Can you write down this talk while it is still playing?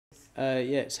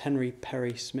Yeah, it's Henry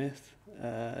Perry Smith.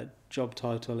 Job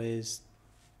title is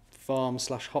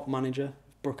farm/hop manager,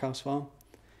 Brookhouse Farm.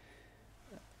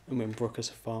 And we're in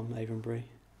Brookhurst Farm, Avonbury,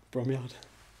 Bromyard.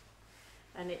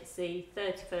 And it's the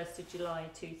 31st of July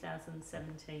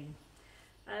 2017.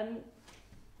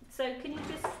 So can you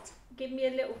just give me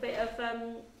a little bit of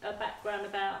a background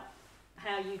about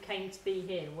how you came to be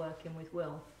here working with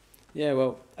Will? Yeah,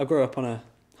 well, I grew up on a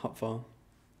hop farm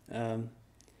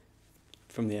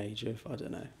from the age of,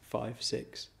 5,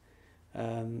 6.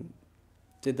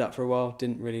 Did that for a while,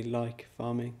 didn't really like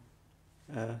farming.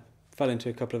 Fell into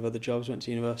a couple of other jobs, went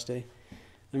to university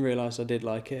and realised I did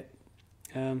like it.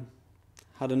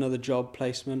 Had another job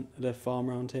placement at a farm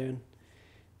around here and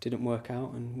didn't work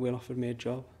out, and Will offered me a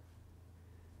job.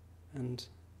 And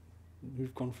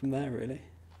we've gone from there, really.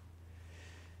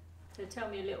 So tell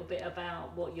me a little bit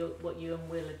about what you and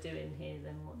Will are doing here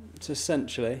then. So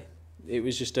essentially, it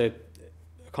was just a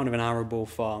kind of an arable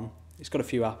farm. It's got a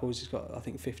few apples. It's got, I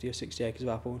think, 50 or 60 acres of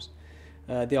apples.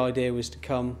 The idea was to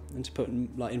come and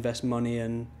to invest money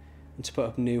and to put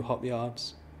up new hop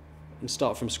yards and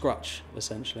start from scratch,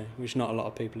 essentially, which not a lot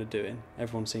of people are doing.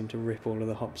 Everyone seemed to rip all of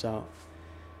the hops out,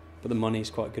 but the money's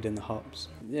quite good in the hops.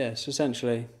 Yeah, so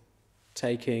essentially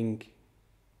taking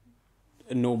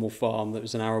a normal farm that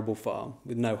was an arable farm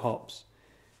with no hops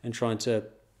and trying to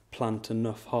plant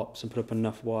enough hops and put up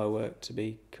enough wirework to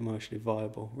be commercially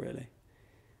viable, really.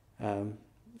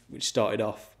 Which started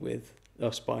off with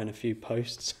us buying a few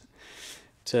posts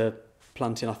to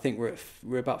planting. I think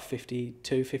we're about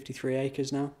 52, 53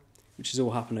 acres now, which has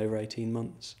all happened over 18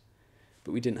 months.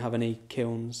 But we didn't have any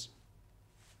kilns,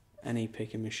 any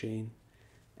picking machine,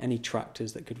 any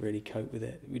tractors that could really cope with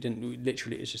it.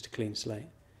 Literally, it was just a clean slate.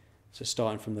 So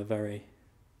starting from the very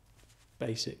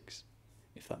basics,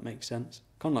 if that makes sense.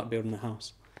 Kind of like building a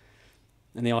house.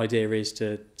 And the idea is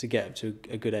to get up to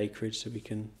a good acreage so we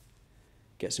can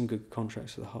get some good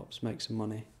contracts for the hops, make some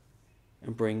money,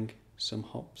 and bring some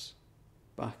hops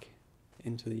back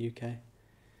into the UK.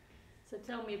 So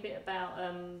tell me a bit about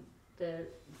the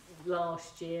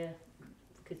last year,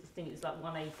 because I think it was like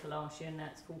 1 acre last year and now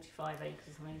it's 45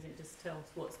 acres. I mean, just tell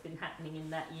us what's been happening in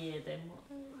that year then.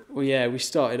 Well, yeah, we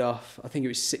started off, I think it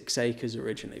was 6 acres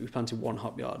originally. We planted 1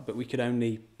 hop yard, but we could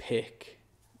only pick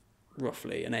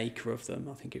roughly an acre of them.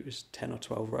 I think it was 10 or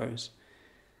 12 rows.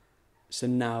 So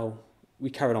now we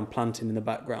carried on planting in the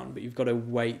background, but you've got to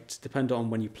wait, depending on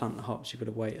when you plant the hops, you've got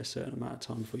to wait a certain amount of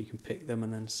time before you can pick them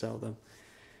and then sell them.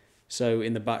 So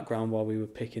in the background, while we were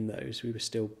picking those, we were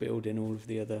still building all of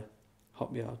the other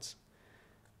hop yards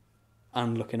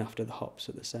and looking after the hops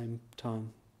at the same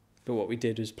time. But what we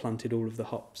did was planted all of the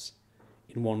hops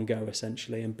in one go,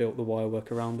 essentially, and built the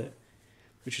wirework around it,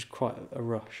 which was quite a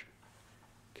rush,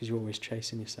 because you're always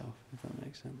chasing yourself, if that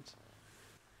makes sense.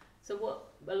 So what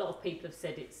a lot of people have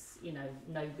said, it's,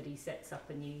 nobody sets up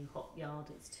a new hop yard.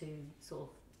 It's too sort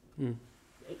of,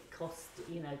 it costs,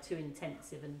 too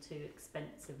intensive and too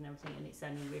expensive and everything, and it's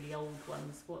only really old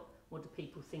ones. What do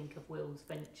people think of Will's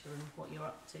venture and what you're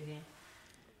up to here?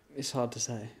 It's hard to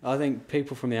say. I think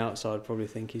people from the outside probably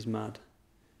think he's mad.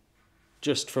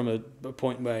 Just from a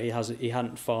point where he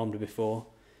hadn't farmed before.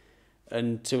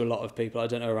 And to a lot of people, I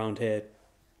don't know, around here,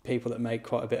 people that make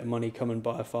quite a bit of money come and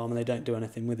buy a farm and they don't do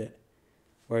anything with it.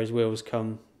 Whereas Will's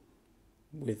come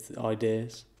with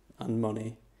ideas and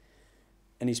money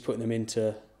and he's putting them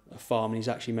into a farm and he's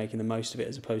actually making the most of it,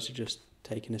 as opposed to just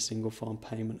taking a single farm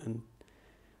payment and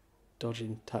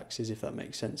dodging taxes, if that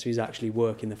makes sense. So he's actually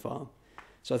working the farm.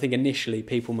 So I think initially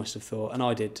people must have thought, and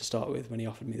I did to start with, when he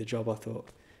offered me the job, I thought,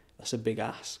 that's a big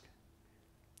ask.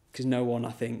 Because no one, I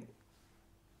think,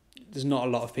 there's not a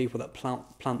lot of people that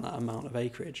plant that amount of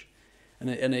acreage.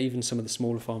 And even some of the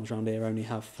smaller farms around here only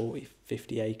have 40,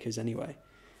 50 acres anyway.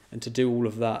 And to do all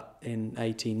of that in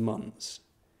 18 months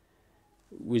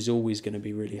was always going to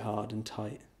be really hard and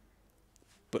tight.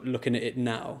 But looking at it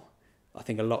now, I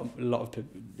think a lot of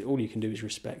people, all you can do is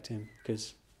respect him,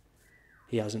 because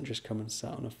he hasn't just come and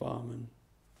sat on a farm, and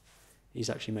he's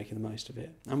actually making the most of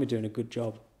it. And we're doing a good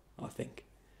job, I think.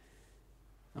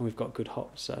 And we've got good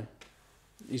hops, so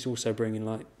he's also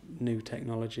bringing new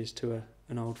technologies to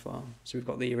an old farm. So we've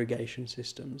got the irrigation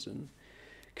systems and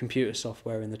computer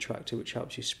software in the tractor which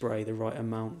helps you spray the right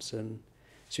amounts. And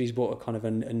so he's brought a kind of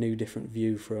a new different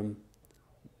view from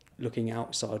looking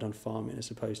outside on farming as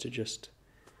opposed to just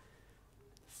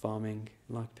farming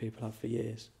like people have for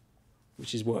years,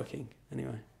 which is working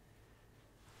anyway.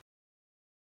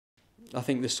 I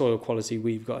think the soil quality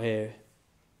we've got here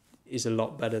is a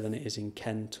lot better than it is in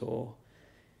Kent or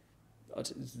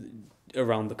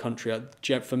around the country.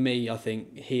 For me, I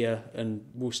think here and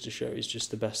Worcestershire is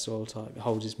just the best soil type. It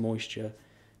holds its moisture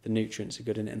the nutrients are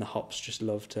good in it, and the hops just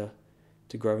love to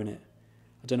grow in it.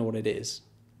 I don't know what it is,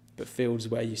 but fields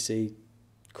where you see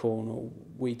corn or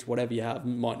wheat, whatever you have,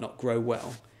 might not grow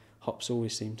well, hops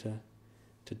always seem to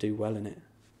do well in it.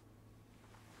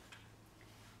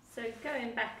 So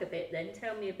going back a bit then,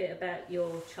 tell me a bit about your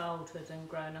childhood and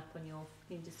growing up on your,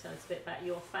 can you just tell us a bit about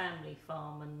your family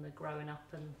farm and the growing up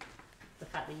and the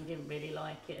fact that you didn't really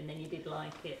like it and then you did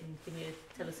like it, and can you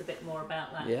tell us a bit more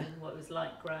about that and what it was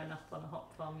like growing up on a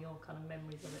hop farm, your kind of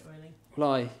memories of it really?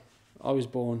 Well, I was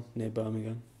born near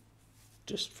Birmingham,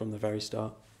 just from the very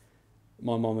start.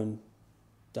 My mum and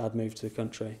dad moved to the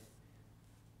country.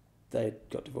 They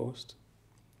got divorced.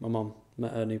 My mum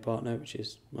met her new partner, which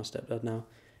is my stepdad now,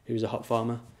 who was a hop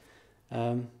farmer,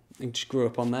 and just grew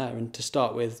up on there. And to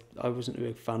start with, I wasn't a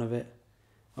big fan of it.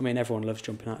 I mean, everyone loves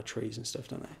jumping out of trees and stuff,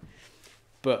 don't they?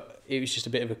 But it was just a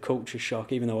bit of a culture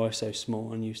shock, even though I was so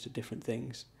small and used to different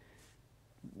things.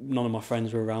 None of my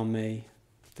friends were around me,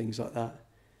 things like that.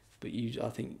 But I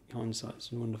think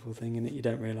hindsight's a wonderful thing, and you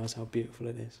don't realise how beautiful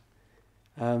it is.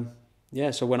 So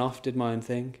I went off, did my own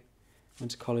thing,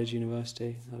 went to college,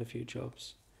 university, had a few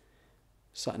jobs,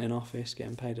 sat in an office,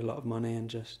 getting paid a lot of money, and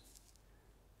just,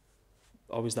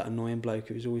 I was that annoying bloke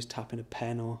who was always tapping a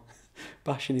pen or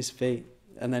bashing his feet,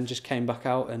 and then just came back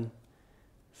out and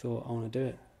thought, I want to do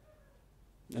it.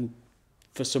 And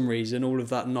for some reason, all of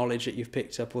that knowledge that you've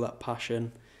picked up, all that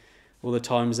passion, all the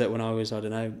times that when I was,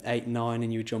 8, 9,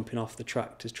 and you were jumping off the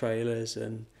tractors, trailers,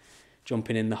 and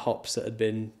jumping in the hops that had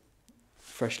been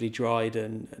freshly dried,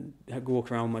 and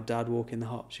walk around with my dad walking the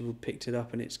hops, you picked it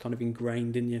up and it's kind of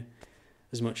ingrained in you,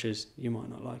 as much as you might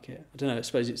not like it. I don't know, I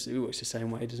suppose it works the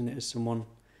same way, doesn't it, as someone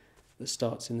that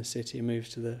starts in the city and moves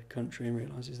to the country and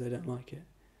realises they don't like it.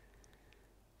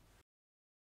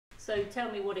 So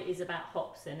tell me what it is about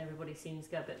hops then. Everybody seems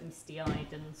to go a bit misty-eyed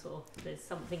and sort of, there's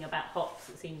something about hops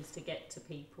that seems to get to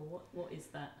people. What is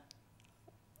that?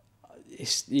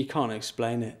 You can't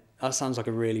explain it. That sounds like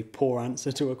a really poor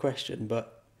answer to a question,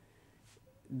 but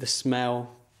the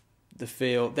smell, the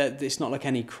feel, it's not like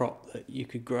any crop that you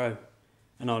could grow.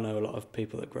 And I know a lot of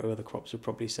people that grow other crops would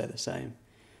probably say the same.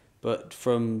 But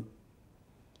from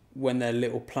when they're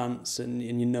little plants and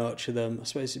you nurture them, I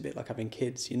suppose it's a bit like having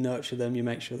kids. You nurture them, you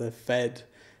make sure they're fed,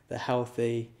 they're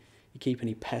healthy, you keep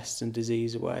any pests and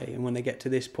disease away. And when they get to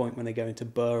this point, when they go into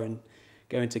burr and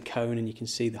go into cone and you can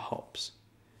see the hops,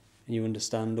 and you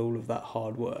understand all of that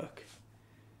hard work,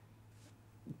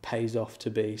 it pays off to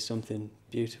be something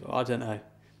beautiful. I don't know.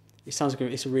 It sounds like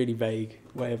it's a really vague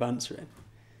way of answering.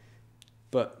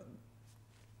 But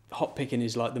hop picking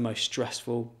is like the most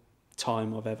stressful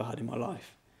time I've ever had in my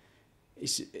life.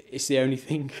 It's the only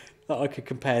thing that I could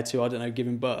compare to,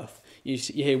 giving birth. You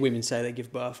hear women say they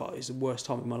give birth, it's the worst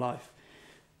time of my life.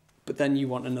 But then you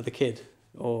want another kid,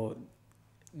 or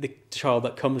the child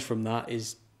that comes from that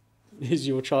is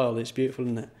your child. It's beautiful,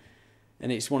 isn't it?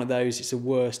 And it's one of those, it's the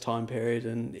worst time period,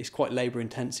 and it's quite labour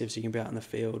intensive, so you can be out in the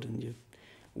field and you're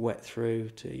wet through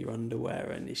to your underwear,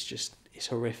 and it's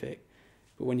horrific.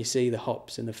 But when you see the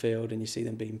hops in the field and you see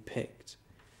them being picked,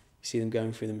 you see them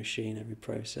going through the machine, every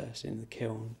process in the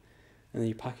kiln, and then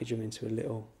you package them into a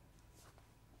little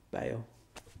bale.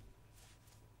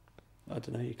 I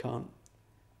don't know, you can't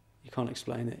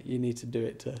explain it. You need to do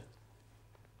it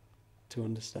to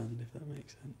understand, if that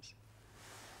makes sense.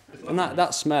 And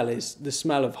that smell is the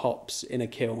smell of hops in a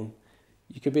kiln.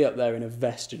 You could be up there in a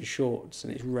vest and shorts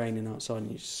and it's raining outside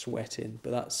and you're sweating,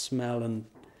 but that smell and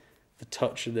the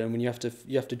touch of them, when you have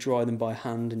to dry them by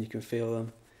hand and you can feel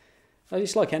them.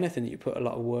 It's like anything that you put a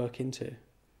lot of work into.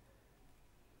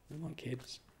 They're like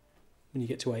kids. When you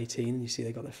get to 18 and you see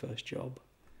they got their first job,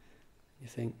 you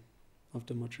think, I've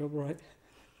done my job right.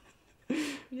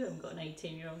 You haven't got an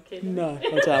 18-year-old kid. No, I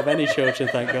don't have any children,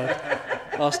 thank God.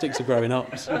 I'll stick to growing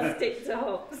hops. I'll stick to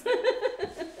hops.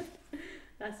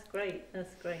 That's great,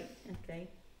 okay.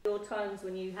 Your times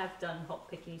when you have done hop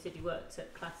picking, you said you worked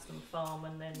at Claston Farm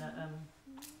and then at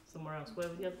somewhere else. Where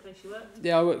was the other place you worked?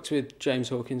 Yeah, I worked with James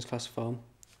Hawkins, Claston Farm.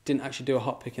 Didn't actually do a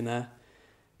hop picking there.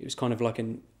 It was kind of like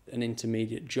an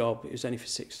intermediate job. It was only for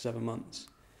 6 or 7 months.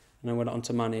 And I went on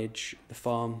to manage the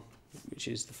farm, which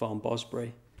is the farm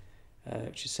Bosbury,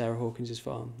 which is Sarah Hawkins'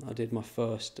 farm. I did my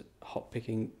first hop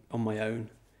picking on my own,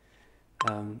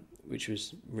 which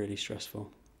was really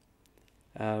stressful.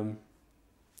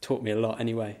 Taught me a lot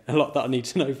anyway, a lot that I need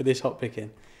to know for this hop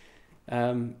picking.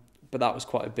 But that was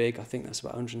quite big. I think that's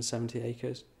about 170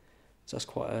 acres. So that's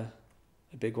quite a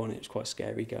big one. It was quite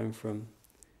scary going from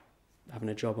having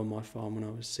a job on my farm when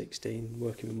I was 16,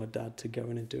 working with my dad, to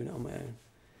going and doing it on my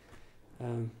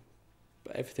own.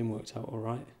 But everything worked out all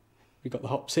right. We got the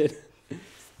hops in.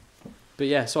 But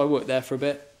yeah, so I worked there for a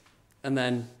bit. and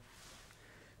then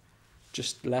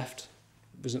just left.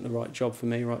 Wasn't the right job for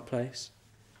me, right place,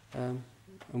 and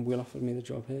Will offered me the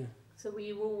job here. So were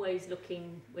you always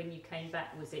looking, when you came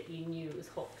back, was it you knew it was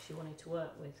hops you wanted to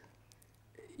work with?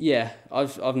 Yeah,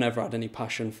 I've never had any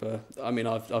passion for. I mean,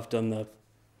 I've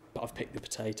picked the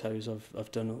potatoes.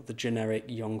 I've done all the generic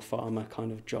young farmer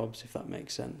kind of jobs, if that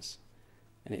makes sense.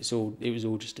 And it was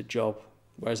all just a job.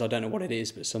 Whereas I don't know what it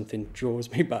is, but something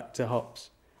draws me back to hops.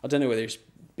 I don't know whether it's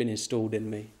been installed in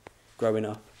me growing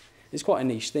up. It's quite a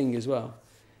niche thing as well.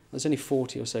 There's only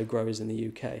 40 or so growers in the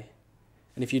UK.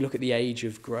 And if you look at the age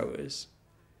of growers,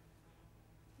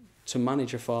 to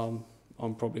manage a farm,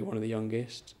 I'm probably one of the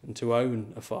youngest. And to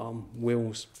own a farm,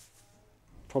 Will's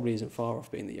probably isn't far off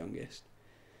being the youngest.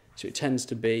 So it tends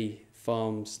to be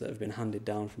farms that have been handed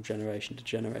down from generation to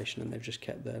generation, and they've just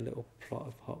kept their little plot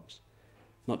of hops.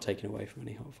 Not taking away from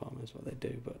any hop farmers what they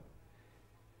do, but...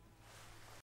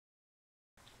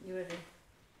 You ready?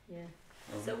 Yeah.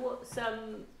 So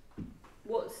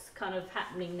what's kind of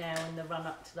happening now in the run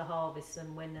up to the harvest,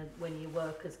 and when your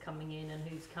workers coming in and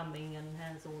who's coming, and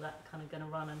how's all that kind of going to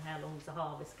run, and how long's the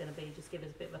harvest going to be? Just give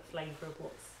us a bit of a flavour of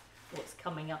what's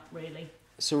coming up really.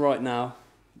 So right now,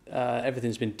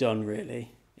 everything's been done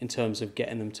really in terms of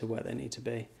getting them to where they need to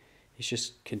be. It's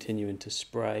just continuing to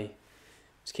spray,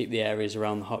 to keep the areas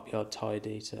around the hop yard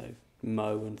tidy, to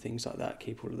mow and things like that,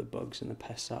 keep all of the bugs and the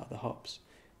pests out of the hops.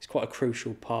 It's quite a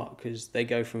crucial part because they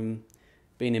go from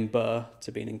being in burr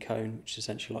to being in cone, which is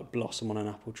essentially like blossom on an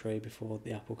apple tree before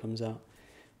the apple comes out.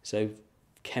 So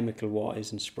chemical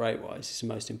wise and spray wise, it's the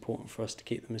most important for us to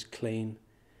keep them as clean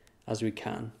as we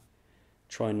can.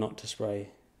 Try not to spray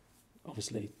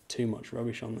obviously too much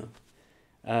rubbish on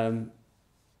them.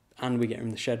 And we get them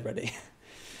in the shed ready.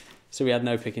 So we had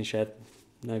no picking shed,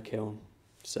 no kiln.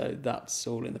 So that's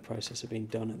all in the process of being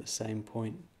done at the same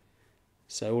point.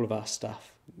 So all of our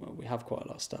staff, well, we have quite a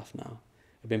lot of staff now,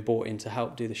 have been brought in to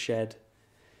help do the shed,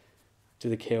 do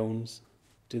the kilns,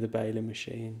 do the baling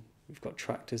machine. We've got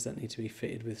tractors that need to be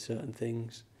fitted with certain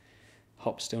things.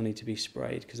 Hops still need to be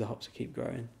sprayed because the hops will keep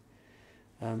growing.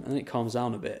 And then it calms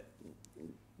down a bit,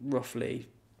 roughly,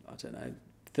 I don't know,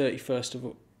 31st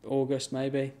of August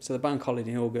maybe. So the bank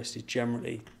holiday in August is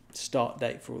generally start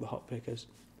date for all the hop pickers.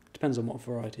 Depends on what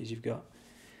varieties you've got.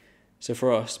 So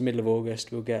for us, middle of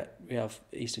August, we have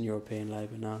Eastern European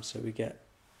labour now, so we get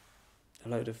a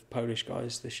load of Polish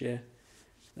guys this year.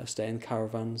 They'll stay in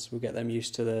caravans. We'll get them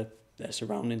used to their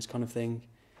surroundings kind of thing,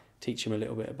 teach them a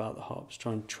little bit about the hops,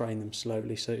 try and train them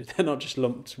slowly so they're not just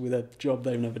lumped with a job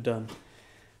they've never done.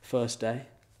 First day.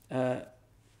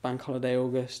 Bank holiday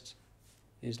August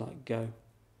is like go.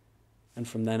 And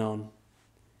from then on,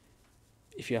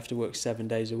 if you have to work 7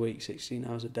 days a week, 16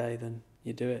 hours a day, then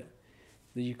you do it.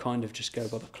 You kind of just go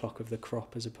by the clock of the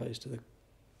crop as opposed to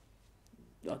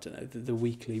the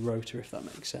weekly rota, if that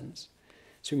makes sense.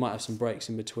 So we might have some breaks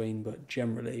in between, but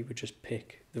generally we just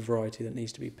pick the variety that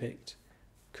needs to be picked.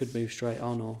 Could move straight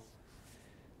on,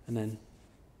 and then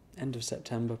end of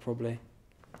September probably.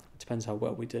 Depends how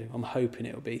well we do. I'm hoping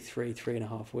it'll be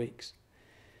 3.5 weeks.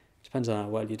 Depends on how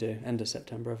well you do. End of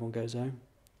September, everyone goes home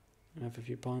and have a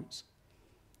few pints.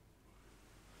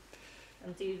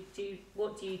 And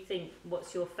what do you think,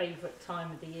 what's your favourite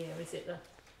time of the year? Is it the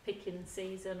picking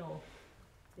season, or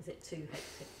is it too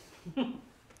hectic?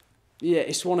 Yeah,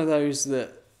 it's one of those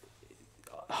that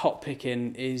hop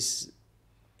picking is,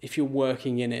 if you're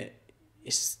working in it,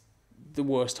 it's the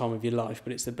worst time of your life,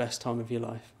 but it's the best time of your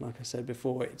life. Like I said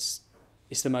before, it's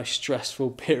the most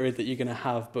stressful period that you're going to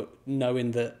have, but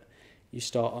knowing that you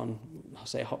start on, I'll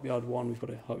say hop yard 1, we've got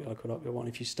a hop yard called hop yard 1,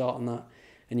 if you start on that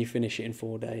and you finish it in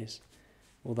 4 days,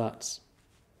 well, that's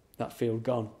that field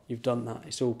gone. You've done that.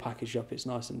 It's all packaged up. It's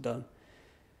nice and done.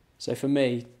 So for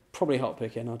me, probably hop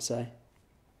picking, I'd say,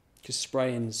 because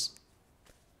spraying's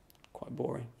quite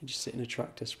boring. You just sit in a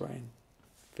tractor spraying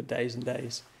for days and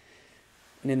days.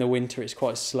 And in the winter, it's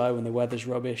quite slow and the weather's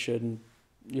rubbish, and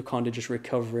you're kind of just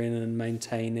recovering and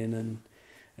maintaining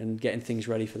and getting things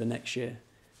ready for the next year.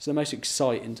 So the most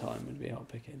exciting time would be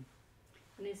hop picking.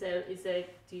 And is there?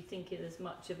 Do you think there's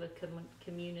much of a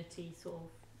community sort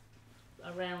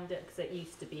of around it? Because it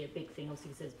used to be a big thing.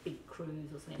 Obviously, there's big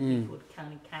crews, wasn't it? People would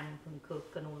kind of camp and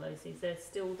cook and all those. Is there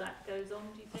still that goes on?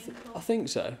 Do you think? I think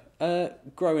so.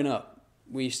 Growing up,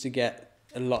 we used to get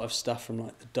a lot of stuff from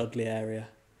like the Dudley area,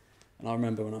 and I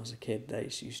remember when I was a kid, they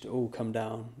used to all come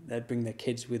down. They'd bring their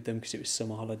kids with them because it was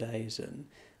summer holidays, and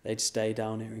they'd stay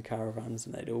down here in caravans,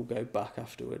 and they'd all go back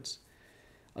afterwards.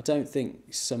 I don't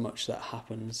think so much that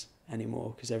happens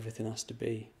anymore because everything has to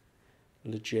be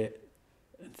legit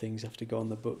and things have to go on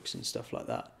the books and stuff like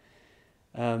that.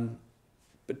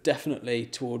 But definitely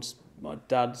towards my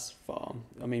dad's farm,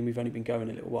 I mean, we've only been going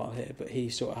a little while here, but he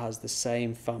sort of has the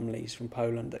same families from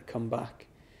Poland that come back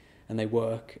and they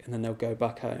work, and then they'll go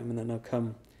back home, and then they'll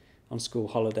come on school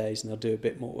holidays and they'll do a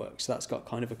bit more work. So that's got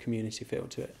kind of a community feel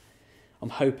to it. I'm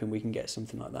hoping we can get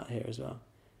something like that here as well,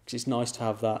 because it's nice to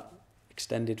have that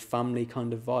extended family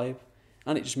kind of vibe,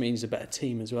 and it just means a better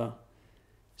team as well.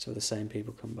 So the same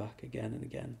people come back again and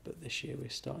again, but this year we're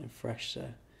starting fresh. So,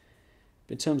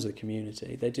 but in terms of the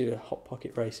community, they do a hot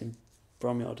pocket race in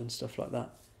Bromyard and stuff like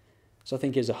that. So I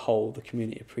think as a whole, the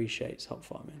community appreciates hop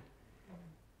farming.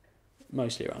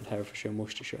 Mostly around Herefordshire and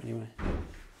Worcestershire anyway.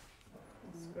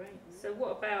 That's great. So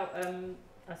what about,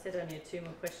 I said only 2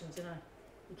 more questions, didn't I?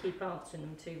 You keep answering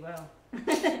them too well.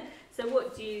 So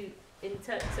what do you,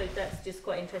 so that's just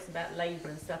quite interesting about labour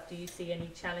and stuff. Do you see any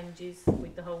challenges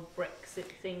with the whole Brexit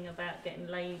thing about getting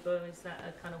labour? Is that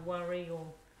a kind of worry, or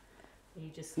are you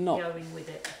just going with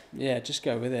it? Yeah, just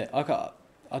go with it. I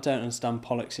don't understand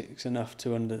politics enough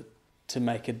to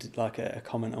make a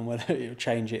comment on whether it'll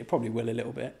change it. It probably will a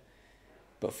little bit.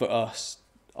 But for us,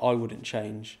 I wouldn't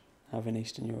change having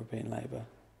Eastern European labour,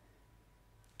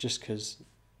 just because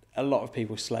a lot of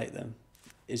people slate them,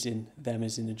 as in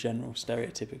a general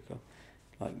stereotypical,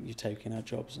 like you're taking our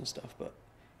jobs and stuff. But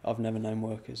I've never known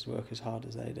workers work as hard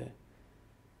as they do.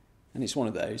 And it's one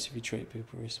of those, if you treat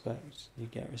people with respect, you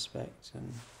get respect,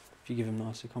 and if you give them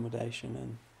nice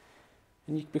accommodation,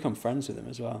 and you become friends with them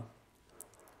as well,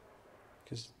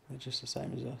 because they're just the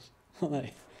same as us, aren't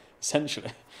they?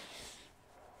 Essentially.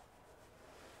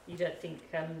 You don't think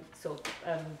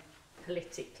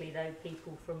politically, though,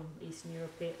 people from Eastern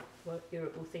Europe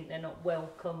will think they're not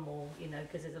welcome, or, you know,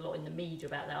 because there's a lot in the media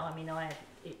about that. I mean,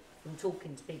 from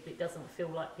talking to people, it doesn't feel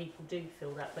like people do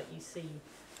feel that, but you see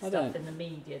stuff in the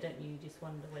media, don't you? You just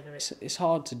wonder whether it's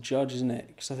hard to judge, isn't it?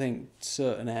 Because I think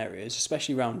certain areas,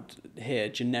 especially around here,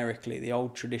 generically, the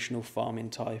old traditional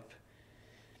farming type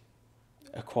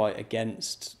are quite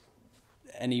against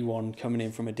anyone coming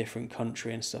in from a different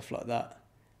country and stuff like that,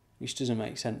 which doesn't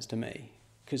make sense to me.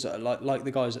 Because like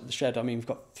the guys at the shed, I mean, we've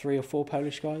got 3 or 4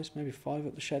 Polish guys, maybe 5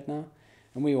 at the shed now,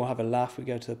 and we all have a laugh. We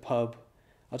go to the pub.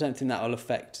 I don't think that will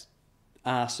affect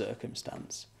our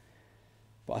circumstance,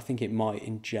 but I think it might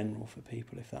in general for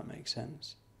people, if that makes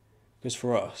sense. Because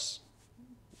for us,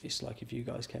 it's like if you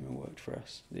guys came and worked for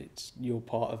us, you're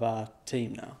part of our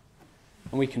team now,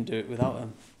 and we can do it without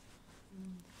them.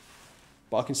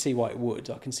 But I can see why it would.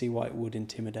 I can see why it would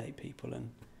intimidate people and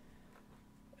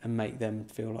make them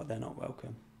feel like they're not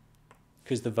welcome.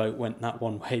 Because the vote went that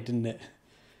one way, didn't it?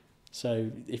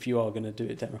 So if you are going to do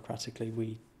it democratically,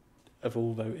 we have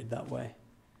all voted that way,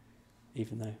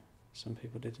 even though some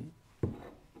people didn't.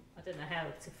 I don't know how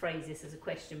to phrase this as a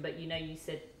question, but you know, you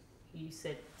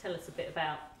said tell us a bit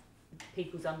about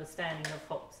people's understanding of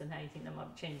hops and how you think that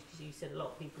might change, because you said a lot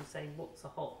of people say, what's a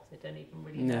hop? They don't even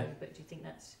really know, but do you think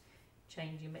that's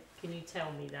changing? Can you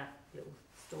tell me that little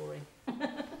story?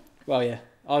 Well, yeah,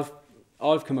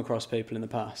 I've come across people in the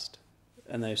past,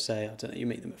 and they say, I don't know, you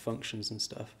meet them at functions and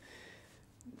stuff.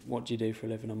 What do you do for a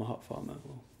living? I'm a hop farmer.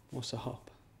 Well, what's a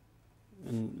hop?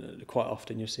 And quite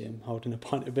often you'll see them holding a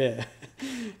pint of beer,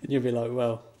 and you'll be like,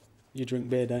 well, you drink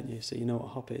beer, don't you? So you know what a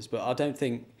hop is. But I don't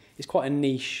think it's quite a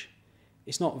niche.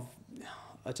 It's not.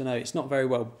 I don't know. It's not very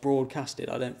well broadcasted.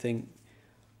 I don't think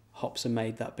hops are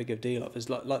made that big of a deal of. It's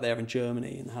like they are in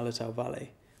Germany in the Hallertau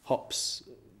Valley. Hops.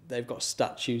 They've got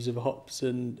statues of hops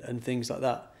and things like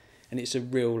that, and it's a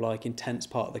real intense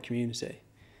part of the community.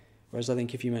 Whereas I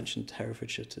think if you mentioned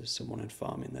Herefordshire to someone in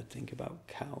farming, they'd think about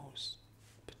cows,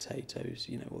 potatoes,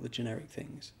 all the generic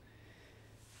things.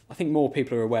 I think more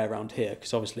people are aware around here,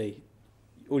 because obviously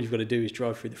all you've got to do is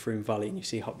drive through the Froome Valley and you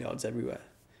see hop yards everywhere.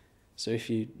 So if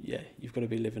you've got to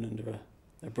be living under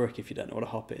a brick if you don't know what a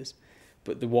hop is.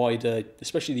 But the wider,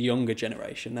 especially the younger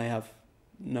generation, they have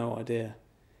no idea.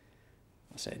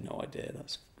 I say no idea,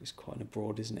 that's quite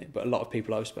broad, isn't it? But a lot of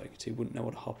people I've spoken to wouldn't know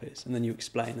what a hop is. And then you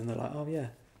explain and they're like, oh yeah,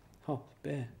 hop,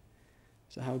 beer.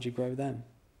 So how do you grow them?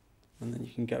 And then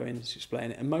you can go in and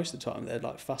explain it. And most of the time they're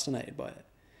fascinated by it.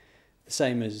 The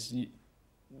same as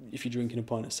if you're drinking a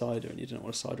pint of cider and you don't know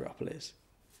what a cider apple is.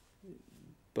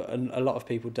 But a lot of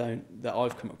people don't, that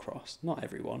I've come across, not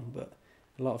everyone, but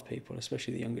a lot of people,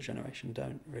 especially the younger generation,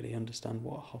 don't really understand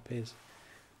what a hop is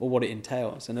or what it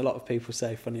entails. And a lot of people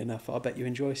say, funny enough, I bet you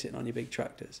enjoy sitting on your big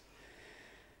tractors,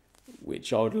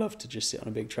 which I would love to just sit on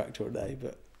a big tractor all day,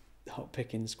 but hop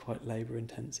picking's quite labour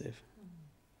intensive.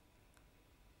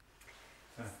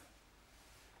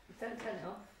 Don't turn it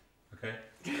off. Okay.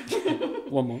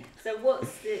 One more. So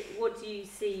what do you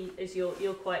see as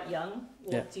you're quite young?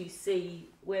 What do you see?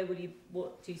 What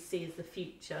do you see as the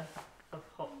future of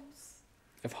hops?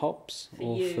 Of hops for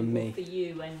or you, for me? or for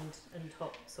you and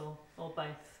hops, or both.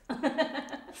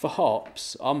 For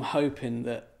hops, I'm hoping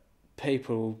that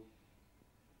people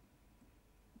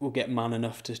will get man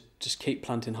enough to just keep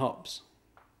planting hops,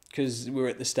 because we're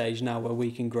at the stage now where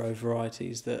we can grow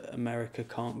varieties that America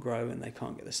can't grow and they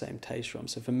can't get the same taste from.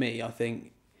 So for me, I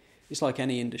think it's like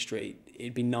any industry,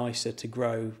 it'd be nicer to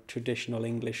grow traditional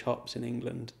English hops in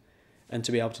England and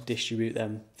to be able to distribute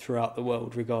them throughout the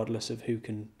world regardless of who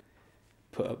can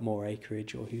put up more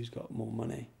acreage or who's got more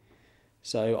money.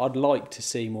 So I'd like to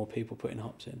see more people putting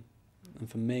hops in. And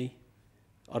for me,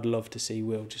 I'd love to see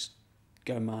Will just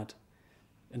go mad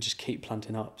and just keep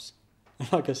planting hops.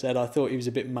 Like I said, I thought he was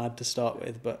a bit mad to start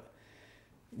with, but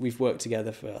we've worked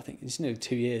together for, I think it's nearly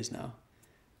 2 years now,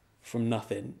 from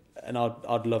nothing. And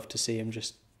I'd love to see him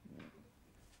just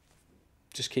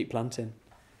keep planting,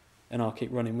 and I'll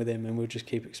keep running with him, and we'll just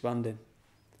keep expanding.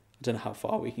 I don't know how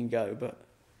far we can go, but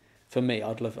for me,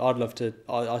 I'd love to.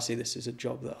 I see this as a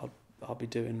job that I'll be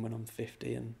doing when I'm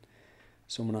 50, and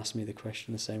someone asks me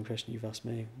the same question you've asked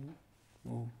me.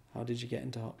 Well, how did you get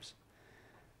into hops?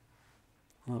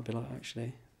 And I'll be like,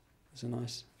 actually, there's a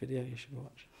nice video you should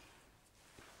watch.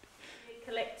 You're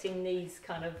collecting these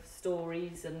kind of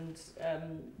stories and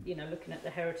looking at the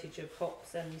heritage of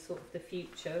hops and sort of the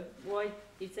future. What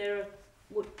do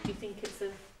you think it's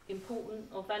an important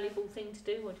or valuable thing to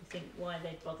do? Or do you think why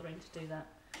they're bothering to do that?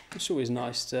 It's always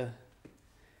nice to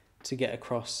get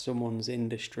across someone's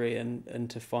industry and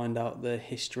to find out the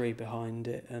history behind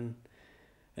it, and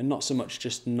not so much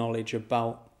just knowledge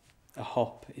about a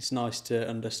hop. It's nice to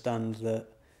understand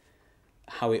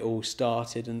how it all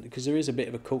started, and because there is a bit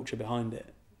of a culture behind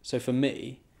it. So for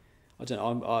me, I don't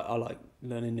know, I like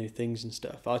learning new things and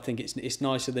stuff. I think it's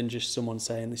nicer than just someone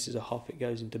saying this is a hop, it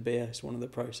goes into beer. It's one of the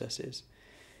processes.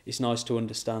 It's nice to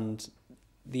understand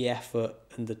the effort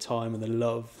and the time and the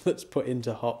love that's put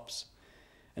into hops,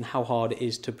 and how hard it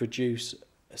is to produce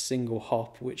a single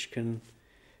hop which can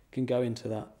go into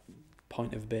that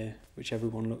pint of beer which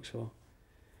everyone looks for.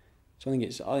 So I think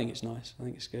it's nice. I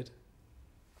think it's good.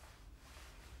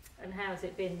 And how's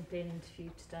it been being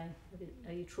interviewed today?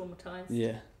 Are you traumatised?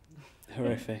 Yeah,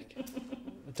 horrific.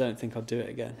 I don't think I'd do it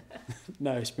again.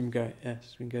 No, it's been great. Yeah,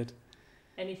 it's been good.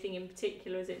 Anything in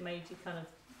particular? Has it made you kind of?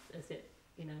 Anything?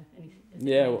 Has it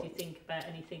made you think about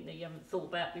anything that you haven't thought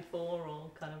about before,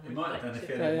 or kind of? It might have done if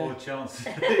you Yeah, had yeah. more chance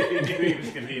if you knew he was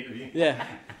going to interview. Yeah.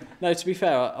 No, to be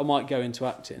fair, I might go into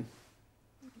acting.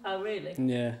 Oh really?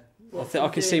 Yeah. What, I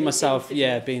can see doing myself, the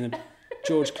interview? being a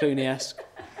George Clooney-esque.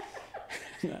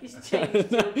 It's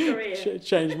changed your career.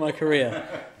 Change my career.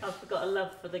 I've got a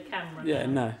love for the camera. Yeah,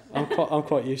 now. no, I'm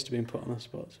quite used to being put on the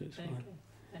spot, so it's fine.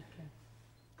 Okay.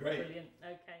 Great. Brilliant.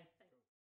 Okay.